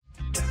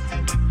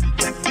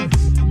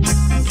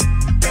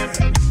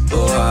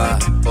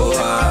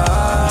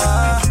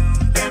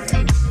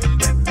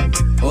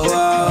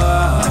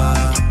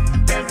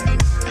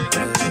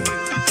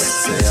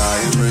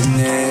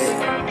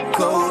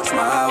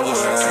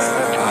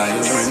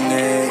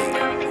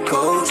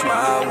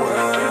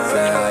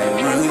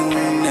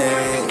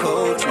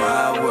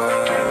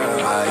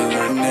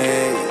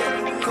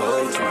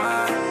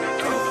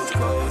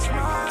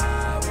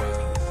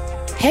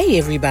Hey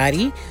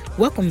everybody,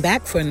 welcome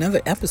back for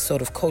another episode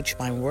of Coach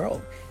My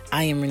World.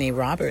 I am Renee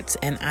Roberts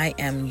and I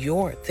am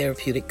your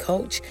therapeutic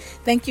coach.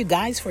 Thank you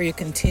guys for your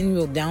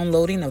continual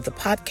downloading of the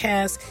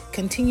podcast.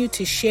 Continue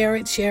to share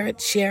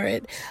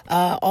it.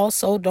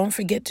 Also, don't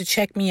forget to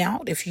check me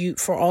out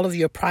for all of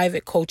your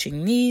private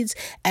coaching needs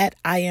at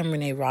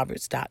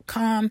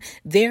IamReneeRoberts.com.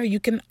 There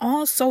you can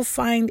also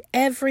find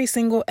every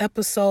single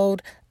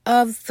episode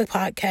of the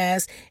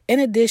podcast, in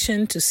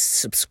addition to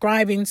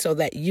subscribing so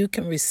that you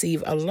can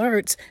receive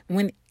alerts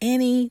when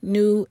any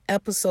new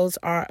episodes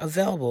are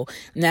available.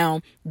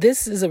 Now,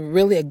 this is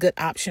really a good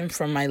option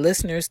for my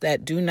listeners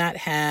that do not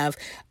have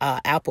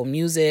Apple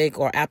Music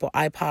or Apple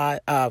Apple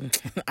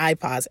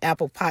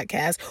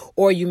Podcasts,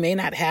 or you may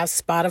not have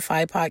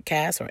Spotify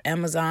Podcasts or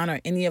Amazon or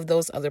any of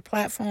those other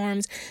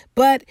platforms,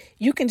 but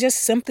you can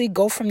just simply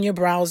go from your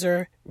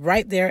browser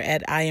right there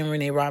at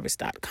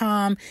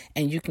IamReneeRoberts.com,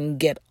 and you can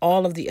get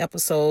all of the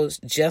episodes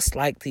just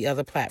like the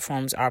other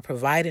platforms are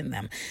providing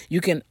them.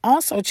 You can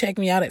also check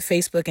me out at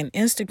Facebook and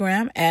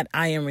Instagram at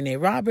I Am Renee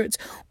Roberts.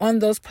 On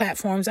those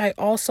platforms, I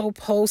also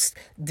post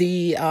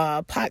the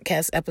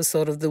podcast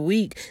episode of the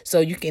week, so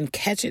you can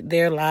catch it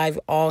there live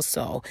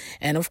also.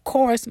 And of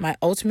course, my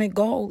ultimate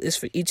goal is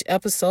for each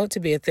episode to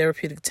be a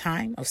therapeutic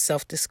time of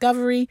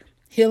self-discovery,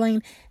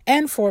 healing,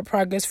 and forward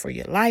progress for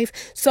your life.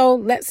 So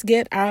let's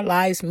get our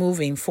lives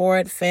moving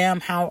forward. Fam,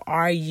 how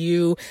are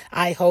you?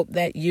 I hope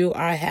that you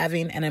are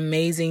having an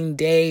amazing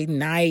day,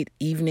 night,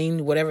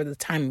 evening, whatever the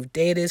time of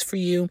day it is for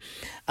you.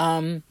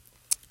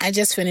 I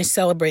just finished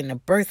celebrating a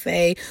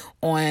birthday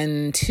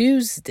on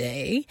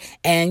Tuesday.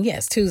 And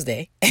yes,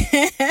 Tuesday.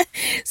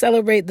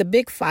 Celebrate the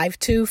big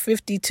 5'2",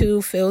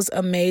 52. Feels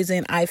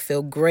amazing. I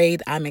feel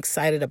great. I'm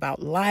excited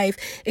about life.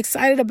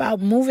 Excited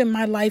about moving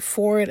my life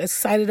forward.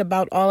 Excited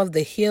about all of the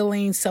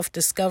healing,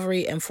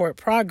 self-discovery, and forward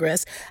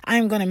progress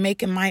I'm going to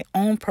make in my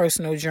own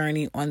personal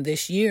journey on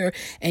this year.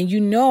 And you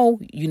know,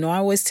 I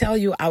always tell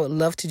you, I would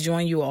love to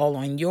join you all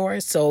on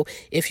yours. So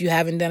if you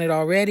haven't done it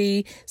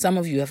already, some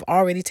of you have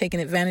already taken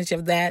advantage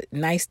of that.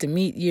 Nice to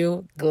meet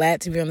you.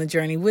 Glad to be on the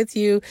journey with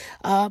you.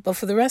 But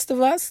for the rest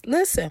of us,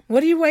 listen,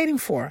 what are you waiting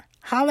for?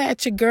 Holla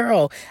at your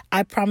girl.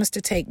 I promise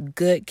to take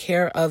good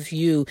care of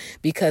you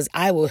because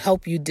I will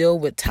help you deal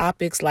with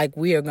topics like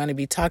we are going to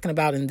be talking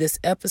about in this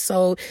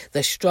episode,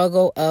 the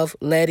struggle of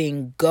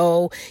letting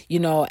go. You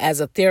know, as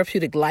a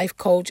therapeutic life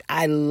coach,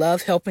 I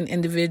love helping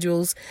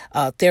individuals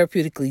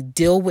therapeutically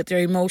deal with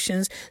their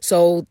emotions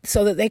so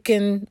that they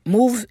can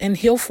move and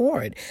heal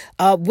forward.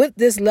 With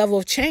this level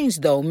of change,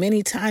 though,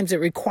 many times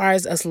it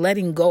requires us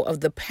letting go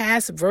of the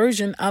past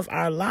version of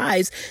our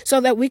lives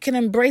so that we can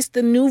embrace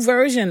the new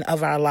version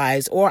of our lives.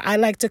 Or I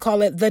like to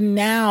call it the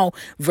now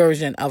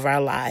version of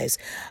our lives.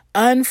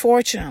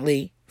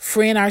 Unfortunately,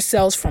 freeing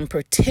ourselves from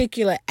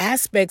particular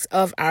aspects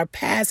of our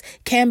past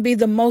can be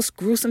the most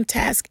gruesome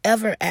task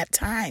ever at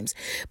times.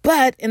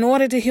 But in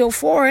order to heal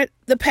forward,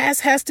 the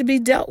past has to be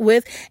dealt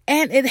with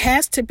and it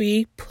has to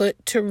be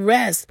put to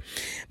rest.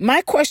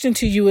 My question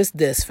to you is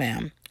this,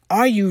 fam.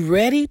 Are you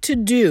ready to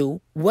do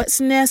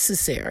what's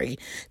necessary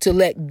to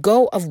let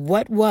go of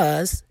what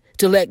was,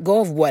 to let go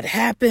of what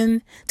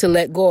happened, to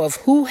let go of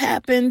who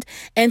happened,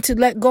 and to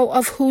let go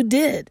of who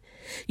did?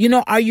 You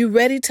know, are you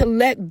ready to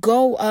let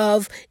go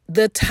of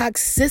the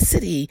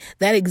toxicity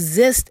that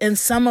exists in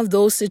some of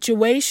those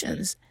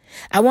situations?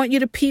 I want you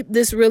to peep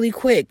this really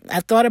quick.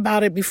 I thought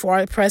about it before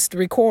I pressed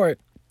record.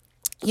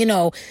 You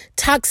know,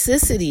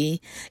 toxicity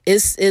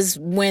is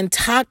when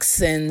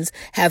toxins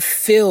have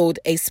filled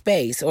a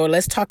space. Or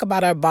let's talk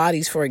about our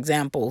bodies, for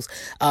example.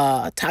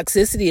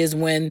 Toxicity is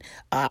when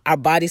our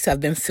bodies have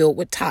been filled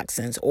with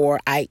toxins, or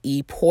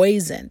i.e.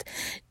 poisoned.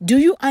 Do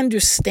you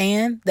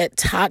understand that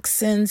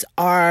toxins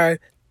are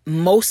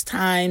most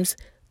times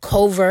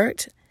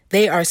covert?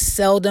 They are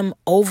seldom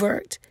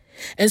overt.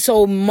 And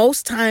so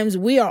most times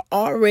we are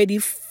already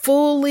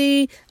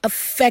fully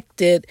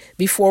affected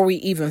before we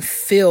even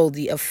feel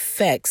the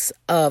effects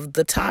of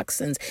the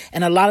toxins.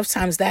 And a lot of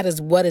times that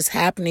is what is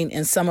happening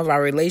in some of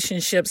our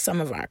relationships, some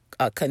of our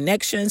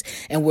connections.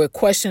 And we're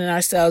questioning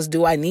ourselves,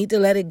 do I need to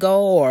let it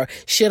go? Or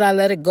should I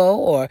let it go?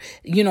 Or,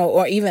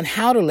 or even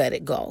how to let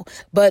it go.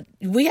 But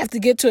we have to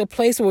get to a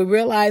place where we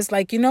realize,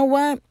 like, you know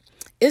what?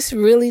 It's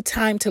really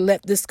time to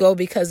let this go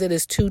because it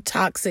is too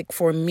toxic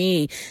for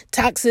me.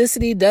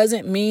 Toxicity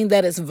doesn't mean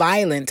that it's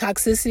violent.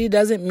 Toxicity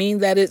doesn't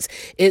mean that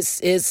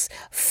it's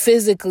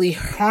physically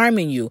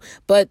harming you.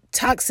 But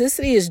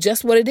toxicity is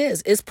just what it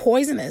is. It's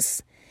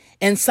poisonous.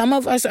 And some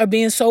of us are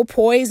being so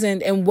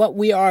poisoned in what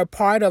we are a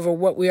part of or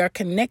what we are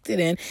connected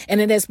in. And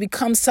it has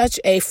become such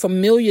a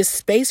familiar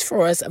space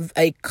for us,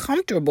 a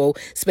comfortable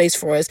space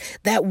for us,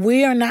 that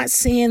we are not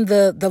seeing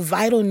the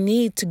vital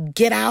need to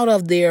get out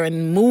of there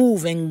and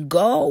move and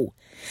go.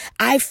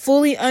 I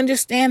fully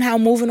understand how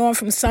moving on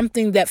from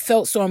something that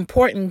felt so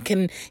important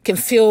can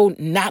feel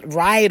not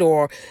right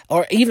or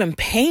even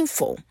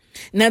painful.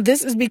 Now,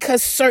 this is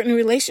because certain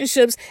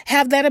relationships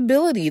have that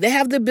ability. They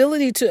have the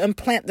ability to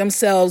implant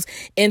themselves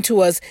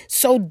into us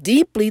so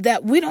deeply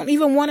that we don't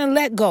even want to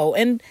let go.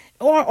 And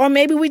or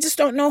maybe we just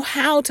don't know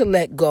how to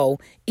let go,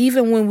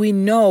 even when we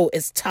know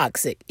it's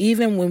toxic,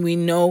 even when we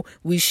know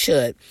we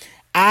should.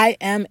 I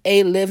am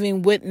a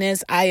living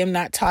witness. I am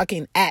not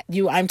talking at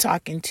you. I'm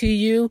talking to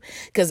you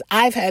because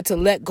I've had to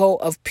let go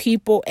of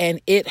people and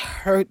it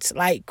hurts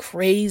like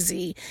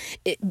crazy.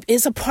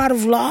 It's a part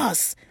of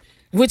loss,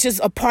 which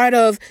is a part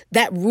of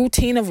that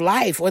routine of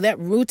life or that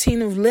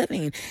routine of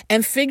living,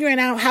 and figuring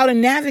out how to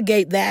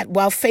navigate that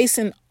while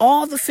facing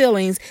all the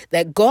feelings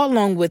that go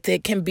along with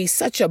it can be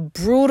such a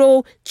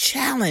brutal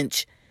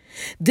challenge.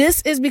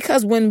 This is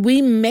because when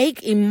we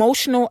make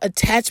emotional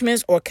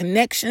attachments or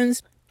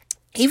connections,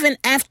 even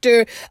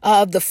after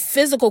the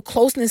physical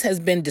closeness has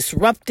been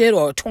disrupted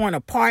or torn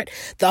apart,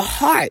 the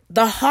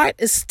heart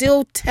is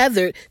still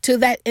tethered to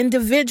that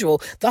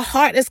individual. The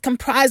heart is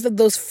comprised of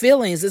those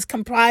feelings. It's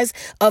comprised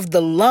of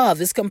the love.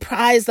 It's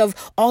comprised of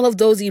all of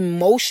those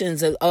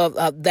emotions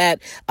that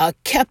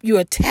kept you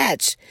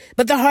attached.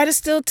 But the heart is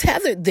still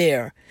tethered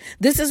there.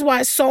 This is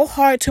why it's so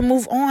hard to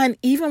move on,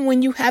 even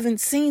when you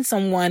haven't seen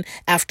someone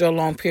after a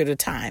long period of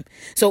time.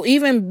 So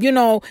even,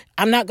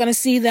 I'm not going to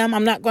see them.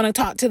 I'm not going to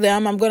talk to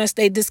them. I'm going to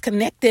stay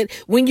disconnected.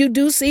 When you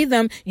do see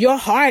them, your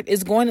heart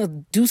is going to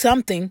do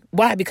something.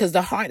 Why? Because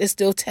the heart is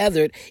still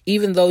tethered,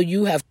 even though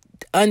you have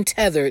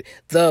untethered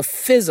the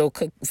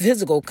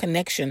physical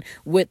connection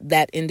with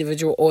that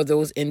individual or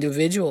those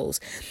individuals.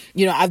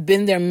 I've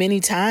been there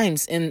many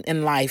times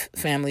in life,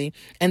 family,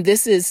 and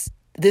this is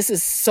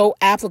so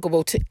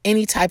applicable to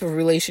any type of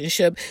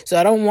relationship. So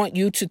I don't want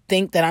you to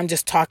think that I'm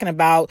just talking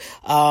about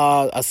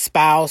a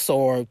spouse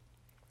or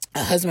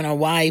a husband or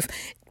wife.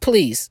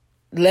 Please,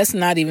 I'm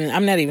not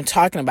even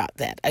talking about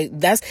that.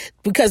 That's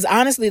because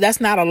honestly,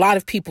 that's not a lot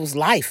of people's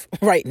life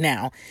right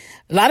now.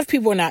 A lot of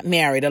people are not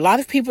married. A lot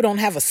of people don't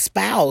have a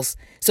spouse.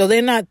 So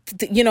they're not,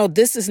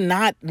 this is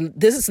not,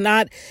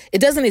 it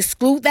doesn't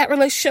exclude that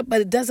relationship,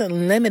 but it doesn't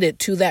limit it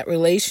to that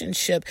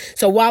relationship.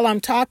 So while I'm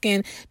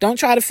talking, don't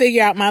try to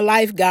figure out my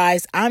life,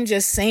 guys. I'm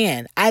just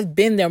saying I've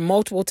been there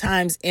multiple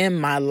times in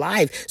my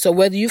life. So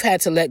whether you've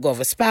had to let go of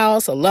a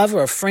spouse, a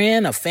lover, a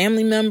friend, a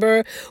family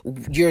member,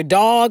 your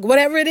dog,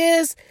 whatever it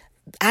is,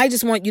 I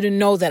just want you to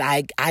know that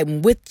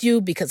I'm with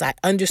you because I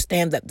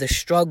understand that the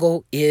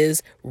struggle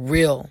is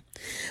real.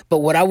 But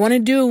what I want to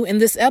do in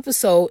this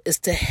episode is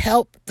to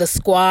help the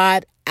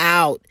squad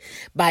out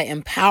by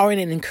empowering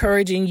and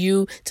encouraging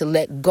you to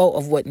let go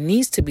of what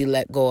needs to be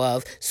let go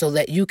of so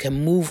that you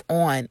can move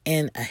on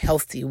in a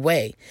healthy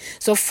way.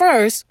 So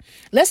first,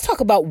 let's talk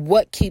about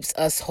what keeps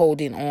us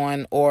holding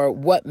on or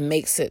what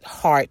makes it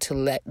hard to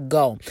let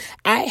go.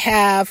 I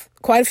have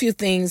quite a few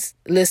things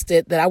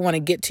listed that I want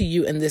to get to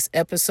you in this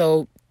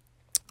episode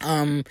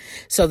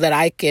so that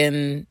I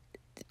can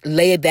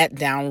lay that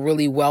down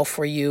really well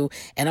for you.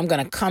 And I'm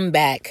going to come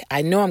back.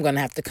 I know I'm going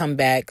to have to come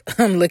back.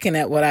 I'm looking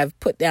at what I've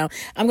put down.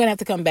 I'm going to have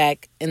to come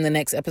back in the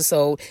next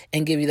episode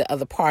and give you the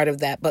other part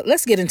of that. But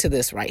let's get into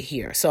this right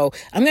here. So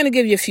I'm going to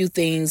give you a few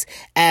things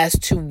as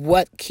to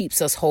what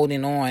keeps us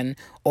holding on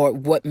or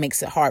what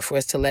makes it hard for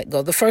us to let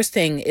go. The first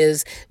thing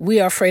is we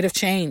are afraid of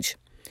change.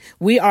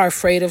 We are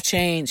afraid of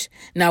change.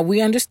 Now,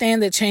 we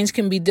understand that change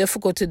can be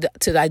difficult to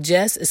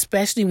digest,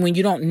 especially when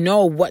you don't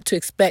know what to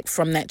expect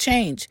from that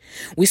change.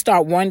 We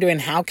start wondering,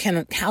 how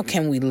can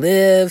we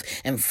live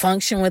and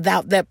function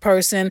without that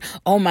person?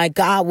 Oh my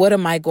God, what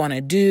am I going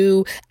to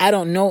do? I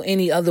don't know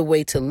any other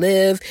way to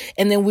live.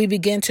 And then we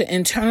begin to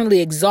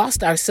internally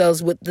exhaust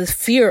ourselves with the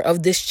fear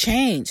of this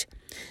change.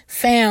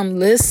 Fam,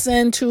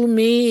 listen to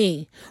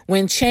me.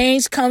 When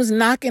change comes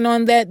knocking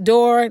on that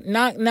door,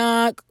 knock,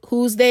 knock,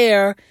 who's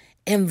there?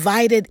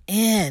 Invite it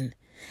in.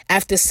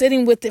 After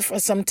sitting with it for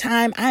some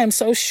time, I am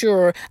so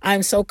sure,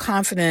 I'm so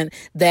confident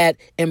that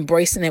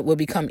embracing it will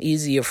become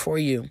easier for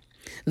you.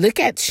 Look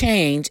at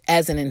change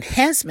as an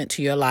enhancement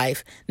to your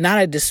life,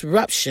 not a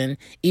disruption,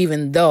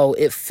 even though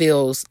it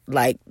feels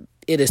like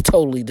it is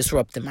totally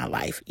disrupting my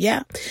life.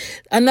 Yeah.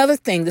 Another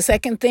thing, the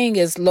second thing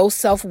is low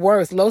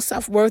self-worth. Low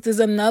self-worth is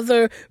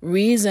another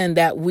reason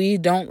that we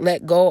don't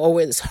let go, or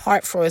it's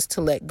hard for us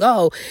to let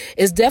go.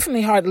 It's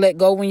definitely hard to let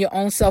go when your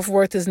own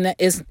self-worth is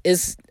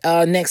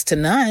next to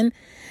none.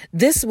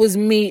 This was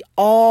me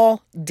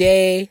all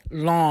day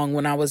long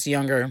when I was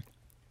younger.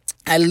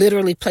 I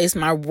literally placed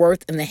my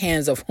worth in the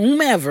hands of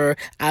whomever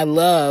I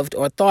loved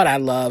or thought I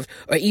loved,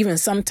 or even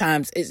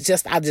sometimes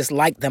I just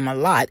liked them a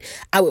lot.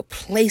 I would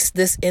place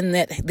this in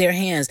their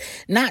hands,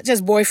 not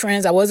just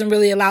boyfriends. I wasn't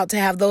really allowed to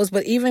have those,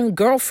 but even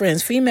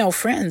girlfriends, female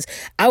friends.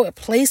 I would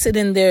place it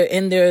in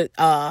their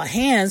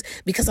hands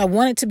because I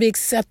wanted to be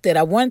accepted.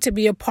 I wanted to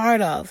be a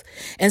part of.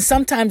 And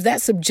sometimes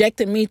that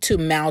subjected me to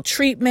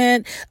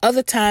maltreatment.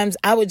 Other times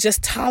I would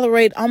just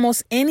tolerate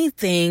almost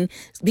anything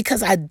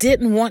because I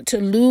didn't want to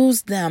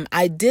lose them.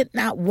 I did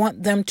not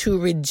want them to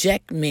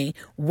reject me.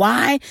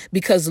 Why?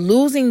 Because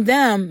losing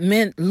them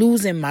meant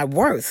losing my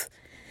worth.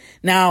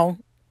 Now,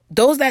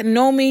 those that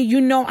know me,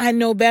 I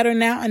know better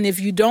now. And if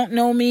you don't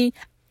know me,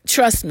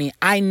 trust me,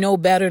 I know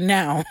better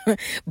now.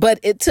 But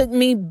it took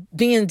me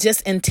being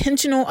just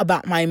intentional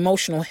about my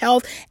emotional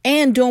health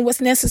and doing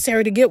what's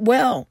necessary to get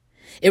well.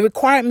 It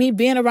required me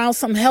being around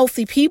some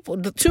healthy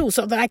people too,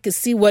 so that I could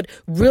see what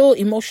real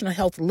emotional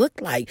health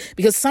looked like.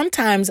 Because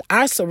sometimes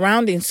our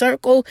surrounding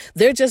circle,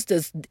 they're just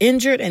as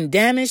injured and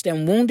damaged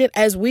and wounded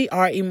as we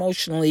are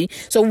emotionally.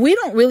 So we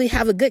don't really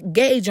have a good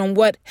gauge on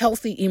what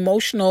healthy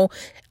emotional,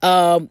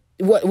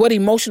 what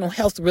emotional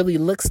health really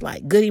looks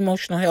like. Good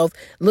emotional health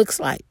looks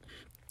like.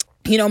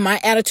 You know, my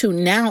attitude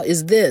now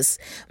is this: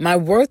 my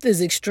worth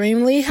is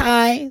extremely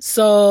high.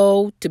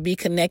 So to be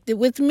connected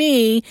with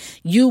me,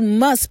 you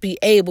must be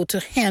able to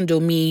handle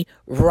me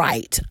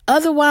right.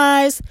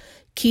 Otherwise,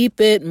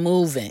 keep it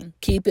moving.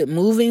 Keep it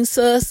moving,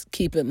 sis.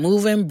 Keep it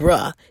moving,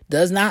 bruh.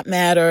 Does not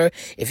matter.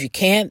 If you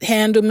can't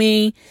handle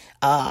me,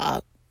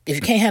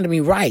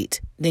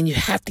 right, then you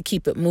have to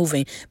keep it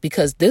moving,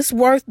 because this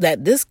worth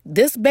that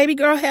this baby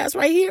girl has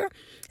right here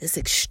is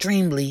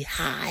extremely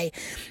high.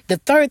 The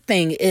third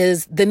thing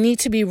is the need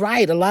to be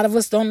right. A lot of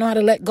us don't know how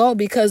to let go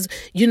because,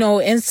 you know,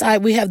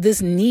 inside we have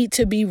this need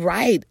to be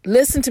right.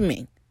 Listen to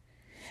me.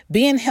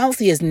 Being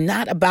healthy is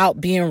not about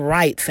being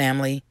right,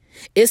 family.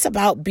 It's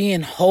about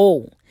being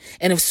whole.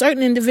 And if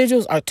certain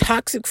individuals are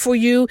toxic for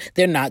you,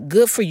 they're not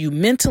good for you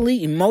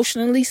mentally,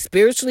 emotionally,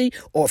 spiritually,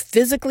 or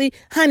physically,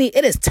 honey,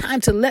 it is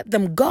time to let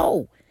them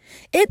go.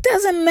 It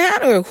doesn't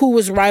matter who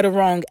was right or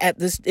wrong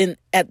in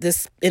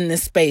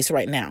this space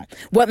right now.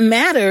 What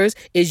matters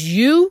is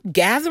you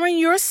gathering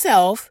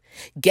yourself,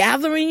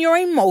 gathering your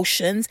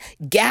emotions,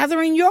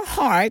 gathering your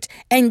heart,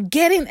 and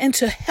getting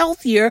into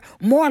healthier,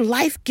 more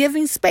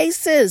life-giving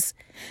spaces.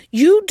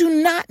 You do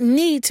not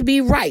need to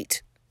be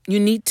right. You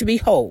need to be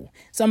whole.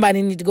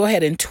 Somebody need to go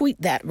ahead and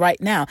tweet that right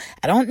now.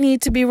 I don't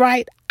need to be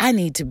right. I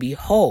need to be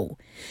whole.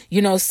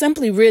 You know,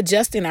 simply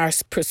readjusting our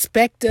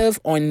perspective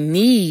on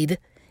need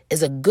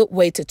is a good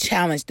way to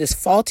challenge this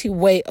faulty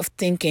way of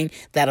thinking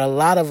that a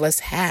lot of us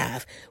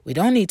have. We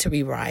don't need to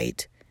be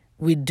right.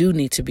 We do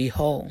need to be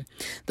whole.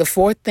 The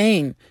fourth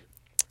thing,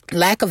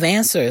 lack of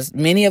answers.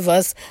 Many of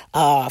us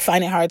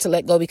find it hard to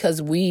let go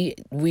because we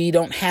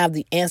don't have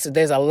the answer.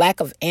 There's a lack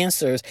of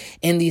answers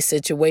in these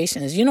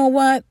situations. You know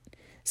what?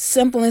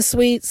 Simple and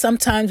sweet.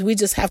 Sometimes we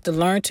just have to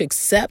learn to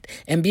accept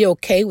and be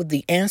okay with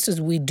the answers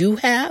we do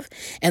have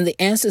and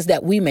the answers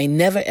that we may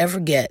never,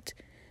 ever get.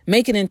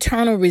 Make an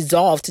internal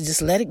resolve to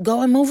just let it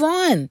go and move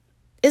on.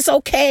 It's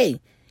okay.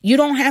 You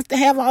don't have to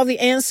have all the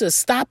answers.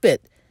 Stop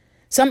it.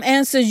 Some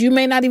answers you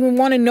may not even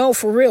want to know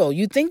for real.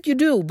 You think you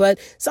do, but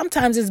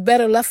sometimes it's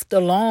better left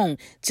alone.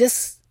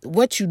 Just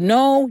what you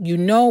know.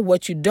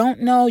 What you don't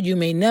know, you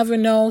may never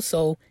know.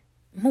 So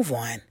move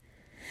on.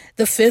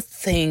 The fifth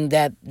thing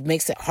that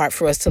makes it hard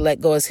for us to let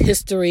go is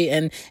history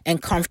and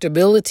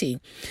comfortability.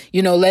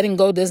 You know, letting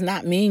go does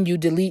not mean you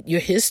delete your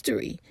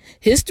history.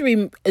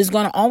 History is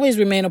going to always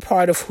remain a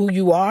part of who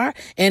you are,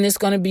 and it's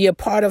going to be a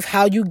part of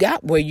how you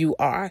got where you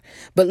are.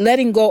 But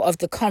letting go of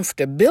the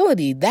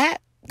comfortability,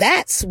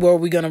 that's where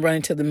we're going to run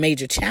into the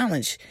major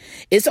challenge.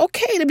 It's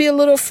okay to be a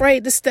little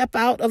afraid to step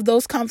out of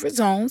those comfort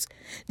zones.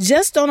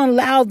 Just don't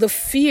allow the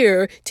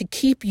fear to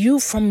keep you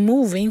from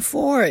moving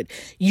forward.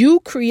 You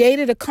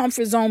created a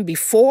comfort zone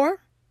before,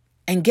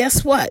 and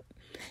guess what?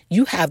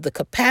 You have the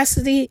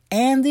capacity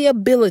and the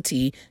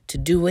ability to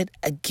do it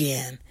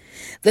again.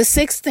 The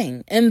sixth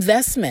thing,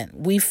 investment.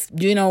 We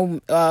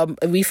find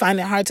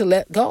it hard to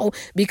let go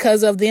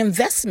because of the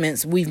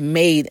investments we've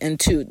made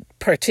into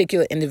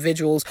particular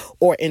individuals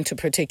or into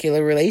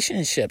particular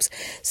relationships.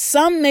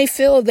 Some may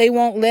feel they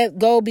won't let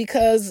go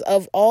because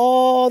of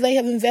all they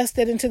have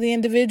invested into the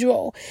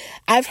individual.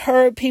 I've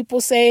heard people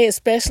say,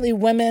 especially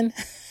women,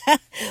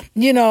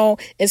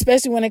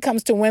 especially when it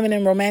comes to women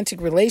in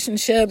romantic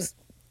relationships,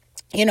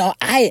 you know,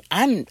 I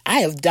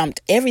have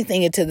dumped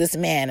everything into this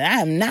man, and I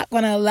am not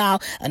going to allow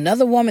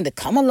another woman to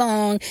come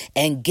along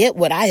and get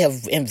what I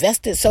have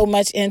invested so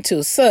much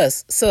into.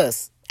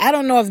 Sus. I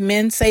don't know if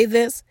men say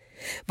this,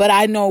 but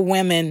I know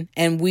women,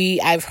 and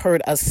I've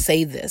heard us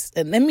say this.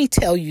 And let me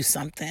tell you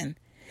something.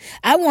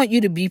 I want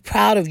you to be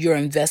proud of your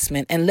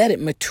investment and let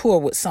it mature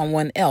with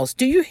someone else.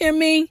 Do you hear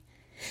me?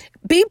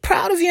 Be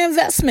proud of your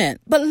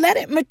investment, but let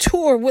it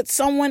mature with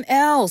someone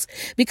else,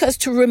 because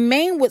to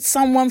remain with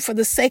someone for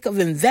the sake of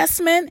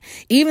investment,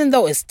 even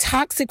though it's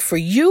toxic for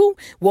you,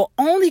 will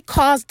only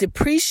cause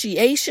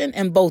depreciation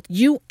in both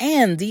you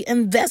and the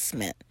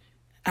investment.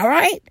 All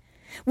right?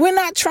 We're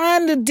not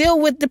trying to deal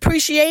with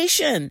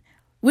depreciation.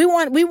 We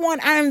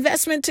want our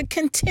investment to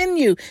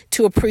continue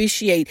to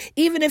appreciate,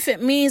 even if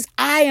it means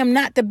I am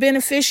not the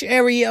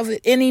beneficiary of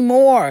it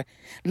anymore.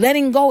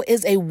 Letting go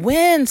is a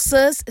win,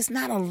 sis. It's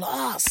not a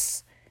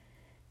loss.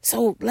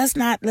 So let's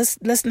not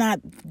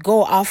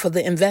go off of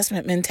the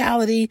investment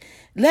mentality.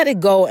 Let it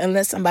go and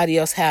let somebody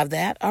else have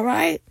that. All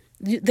right?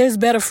 There's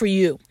better for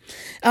you.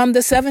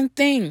 The seventh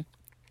thing.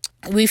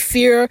 We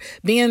fear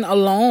being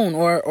alone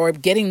or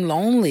getting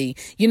lonely.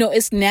 You know,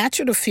 it's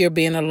natural to fear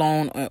being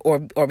alone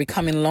or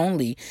becoming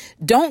lonely.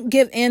 Don't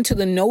give in to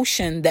the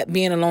notion that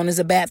being alone is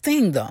a bad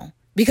thing, though,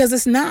 because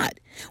it's not.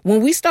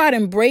 When we start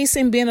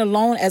embracing being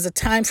alone as a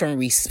time for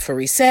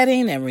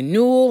resetting and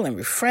renewal and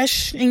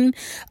refreshing,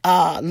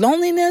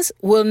 loneliness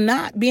will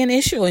not be an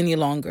issue any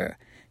longer.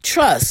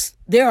 Trust.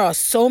 There are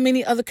so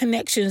many other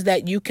connections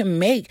that you can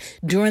make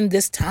during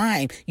this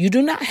time. You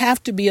do not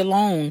have to be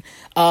alone.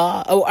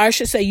 Or I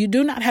should say, you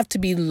do not have to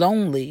be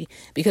lonely,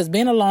 because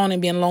being alone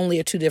and being lonely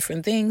are two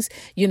different things.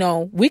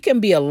 We can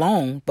be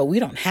alone, but we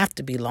don't have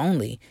to be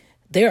lonely.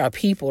 There are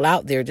people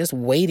out there just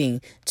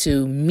waiting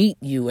to meet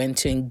you and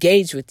to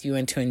engage with you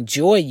and to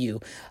enjoy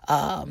you.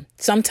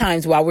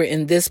 Sometimes while we're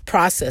in this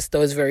process,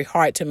 though, it's very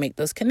hard to make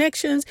those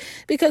connections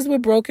because we're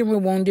broken, we're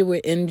wounded,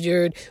 we're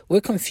injured, we're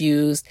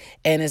confused,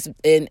 and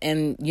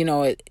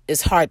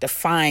it's hard to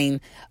find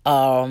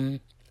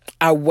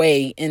our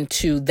way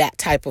into that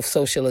type of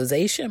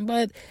socialization.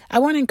 But I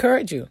want to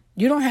encourage you.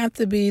 You don't have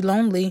to be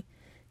lonely.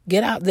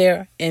 Get out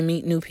there and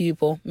meet new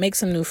people, make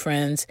some new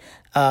friends,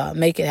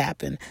 make it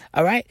happen.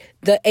 All right.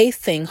 The 8th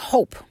thing,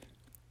 hope.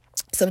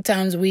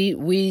 Sometimes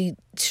we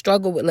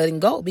struggle with letting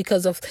go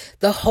because of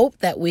the hope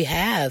that we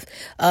have.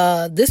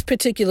 This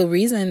particular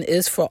reason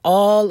is for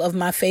all of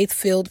my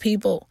faith-filled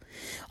people.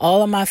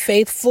 All of my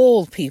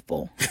faithful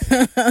people.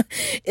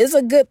 It's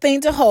a good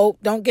thing to hope.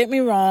 Don't get me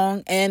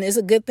wrong. And it's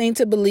a good thing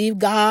to believe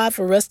God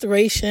for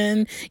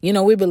restoration.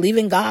 We believe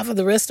in God for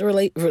the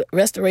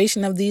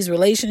restoration of these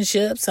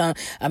relationships.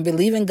 I'm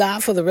believing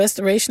God for the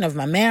restoration of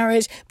my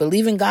marriage,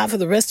 believing God for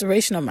the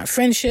restoration of my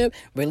friendship,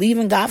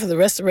 believing God for the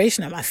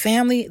restoration of my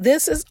family.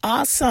 This is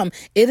awesome.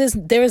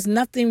 There is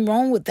nothing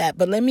wrong with that.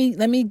 But let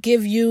me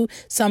give you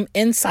some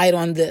insight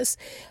on this.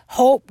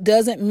 Hope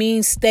doesn't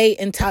mean stay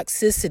in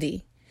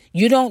toxicity.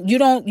 You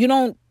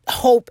don't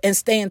hope and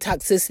stay in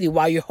toxicity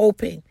while you're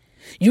hoping.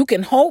 You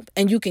can hope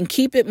and you can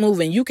keep it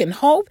moving. You can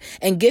hope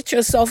and get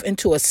yourself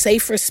into a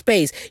safer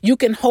space. You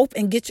can hope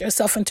and get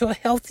yourself into a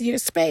healthier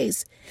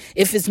space.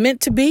 If it's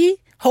meant to be,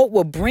 hope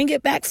will bring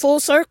it back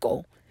full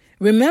circle.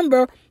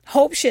 Remember,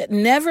 hope should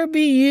never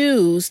be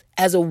used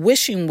as a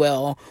wishing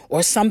well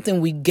or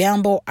something we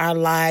gamble our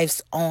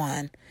lives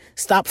on.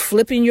 Stop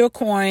flipping your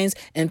coins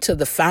into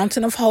the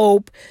fountain of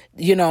hope,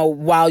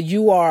 while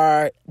you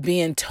are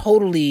being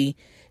totally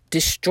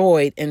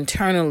destroyed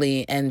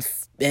internally and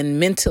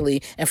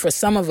mentally, and for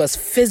some of us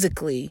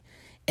physically,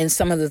 in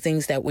some of the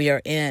things that we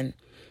are in.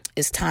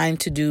 It's time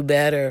to do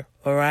better.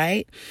 All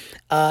right.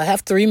 I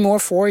have 3 more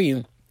for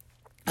you.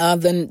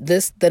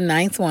 The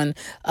 9th one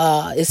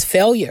is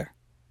failure.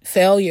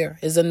 Failure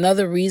is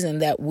another reason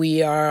that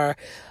we are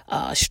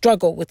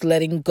struggle with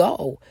letting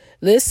go.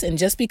 Listen,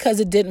 just because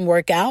it didn't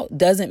work out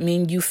doesn't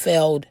mean you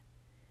failed.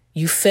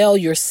 You fail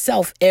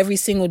yourself every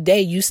single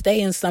day. You stay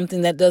in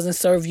something that doesn't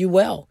serve you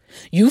well.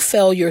 You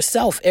fail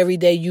yourself every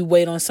day you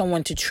wait on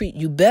someone to treat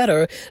you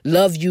better,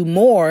 love you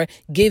more,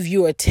 give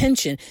you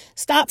attention.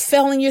 Stop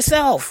failing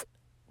yourself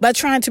by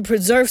trying to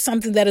preserve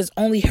something that is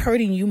only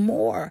hurting you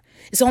more.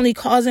 It's only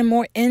causing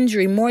more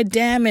injury, more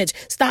damage.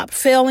 Stop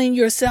failing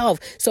yourself.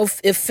 So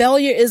if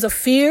failure is a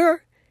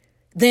fear,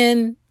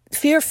 then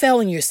fear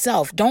failing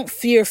yourself. Don't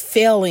fear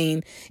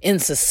failing in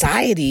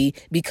society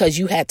because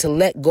you had to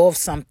let go of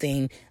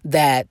something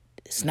that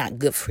is not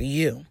good for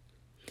you.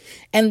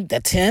 And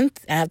the 10th,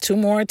 I have 2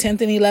 more,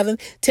 10th and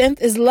 11th. 10th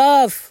is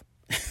love.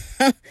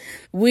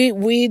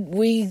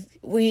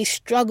 We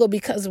struggle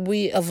because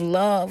of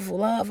love.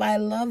 Love, I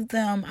love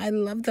them. I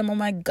love them. Oh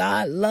my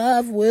God,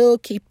 love will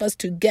keep us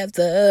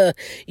together,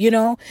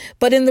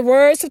 But in the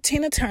words of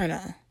Tina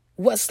Turner,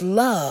 what's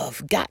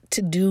love got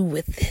to do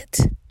with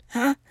it?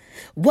 Huh?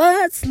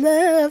 What's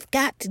love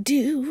got to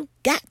do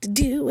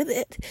with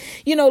it?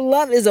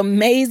 Love is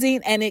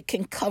amazing and it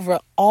can cover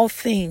all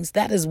things.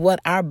 That is what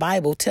our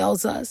Bible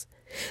tells us.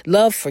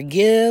 Love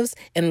forgives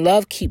and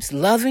love keeps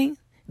loving.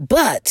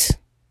 But,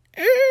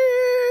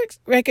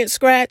 record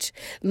scratch,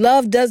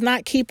 love does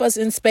not keep us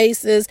in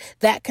spaces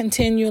that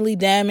continually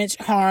damage,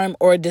 harm,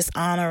 or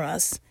dishonor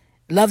us.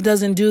 Love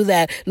doesn't do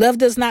that. Love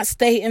does not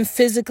stay in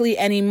physically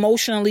and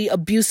emotionally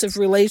abusive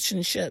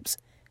relationships.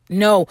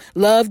 No,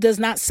 love does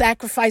not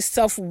sacrifice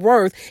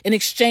self-worth in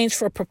exchange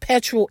for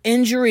perpetual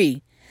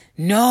injury.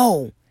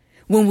 No.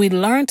 When we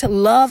learn to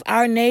love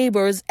our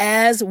neighbors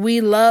as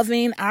we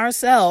loving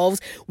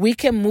ourselves, we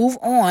can move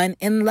on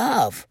in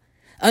love.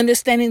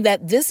 Understanding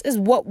that this is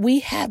what we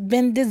have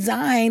been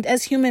designed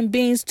as human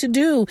beings to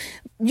do.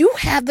 You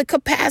have the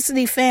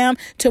capacity, fam,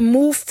 to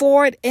move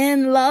forward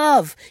in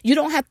love. You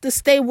don't have to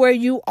stay where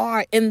you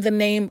are in the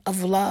name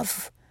of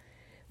love.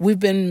 We've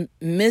been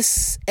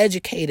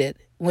miseducated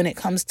when it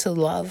comes to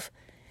love.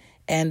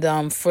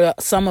 And for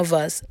some of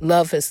us,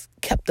 love has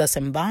kept us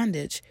in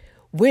bondage.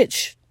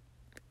 Which,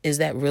 is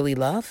that really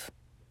love?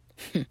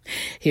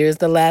 Here's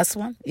the last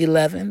one,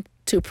 11,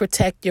 to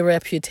protect your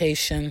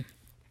reputation.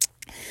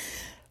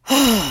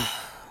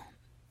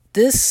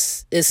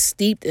 This is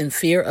steeped in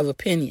fear of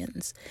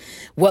opinions.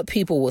 What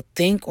people will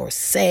think or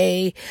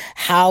say.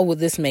 How will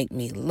this make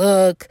me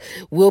look?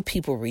 Will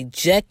people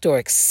reject or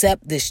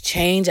accept this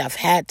change I've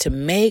had to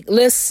make?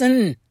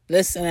 Listen,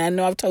 I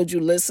know I've told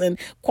you listen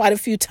quite a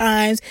few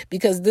times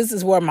because this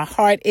is where my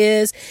heart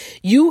is.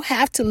 You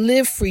have to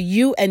live for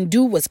you and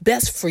do what's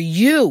best for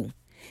you.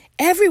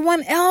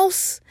 Everyone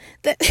else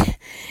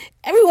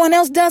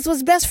does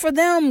what's best for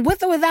them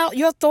with or without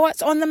your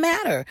thoughts on the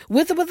matter,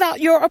 with or without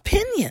your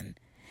opinion.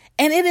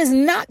 And it is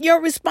not your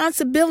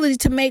responsibility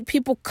to make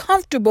people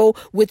comfortable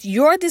with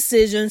your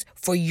decisions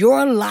for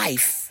your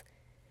life.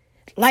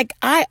 Like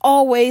I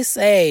always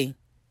say,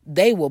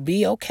 they will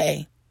be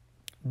okay.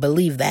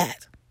 Believe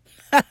that.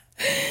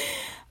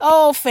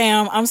 Oh,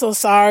 fam, I'm so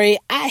sorry.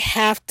 I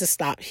have to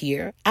stop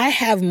here. I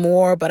have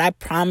more, but I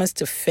promise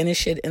to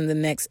finish it in the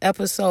next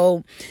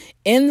episode.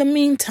 In the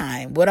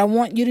meantime, what I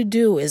want you to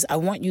do is I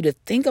want you to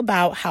think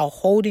about how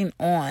holding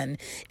on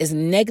is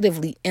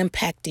negatively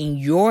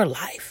impacting your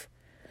life.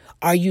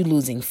 Are you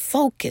losing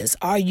focus?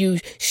 Are you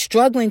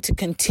struggling to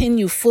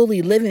continue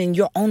fully living in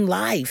your own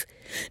life?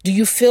 Do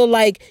you feel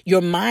like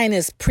your mind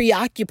is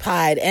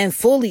preoccupied and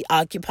fully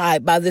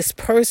occupied by this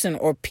person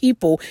or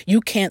people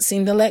you can't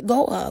seem to let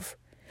go of?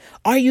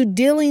 Are you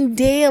dealing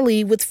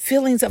daily with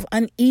feelings of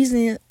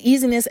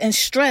uneasiness and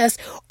stress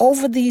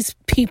over these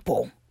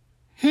people?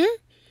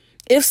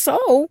 If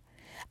so,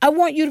 I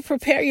want you to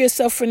prepare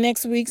yourself for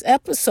next week's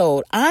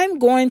episode. I'm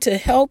going to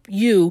help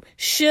you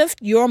shift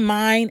your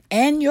mind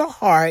and your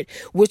heart,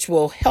 which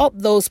will help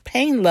those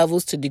pain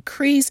levels to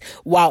decrease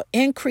while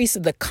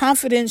increasing the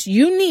confidence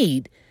you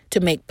need to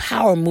make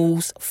power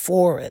moves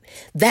forward.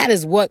 That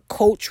is what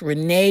Coach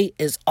Renee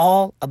is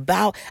all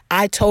about.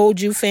 I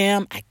told you,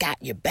 fam, I got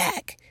your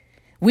back.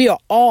 We are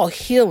all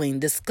healing,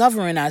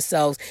 discovering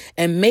ourselves,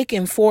 and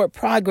making forward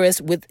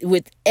progress with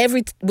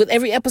every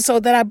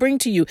episode that I bring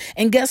to you.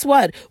 And guess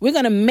what? We're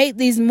going to make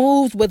these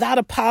moves without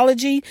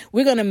apology.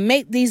 We're going to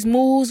make these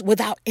moves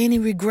without any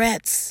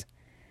regrets.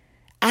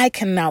 I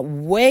cannot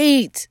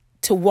wait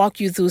to walk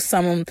you through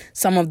some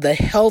of the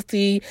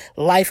healthy,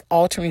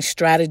 life-altering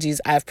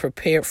strategies I've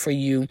prepared for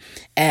you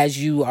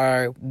as you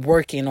are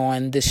working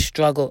on this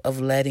struggle of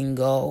letting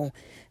go.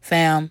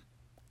 Fam,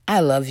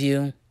 I love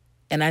you.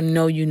 And I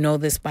know you know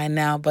this by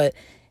now, but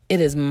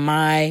it is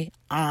my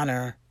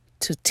honor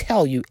to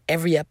tell you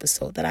every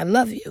episode that I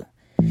love you.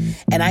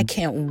 And I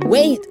can't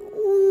wait.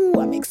 Ooh,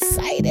 I'm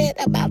excited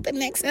about the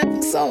next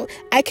episode.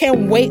 I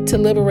can't wait to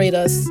liberate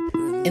us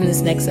in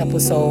this next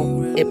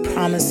episode. It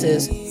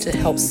promises to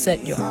help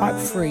set your heart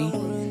free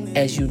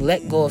as you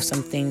let go of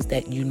some things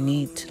that you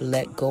need to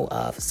let go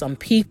of, some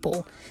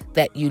people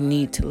that you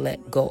need to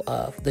let go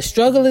of. The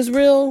struggle is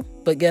real,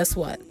 but guess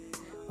what?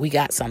 We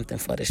got something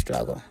for the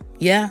struggle.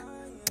 Yeah?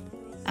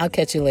 I'll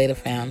catch you later,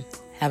 fam.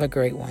 Have a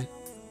great one.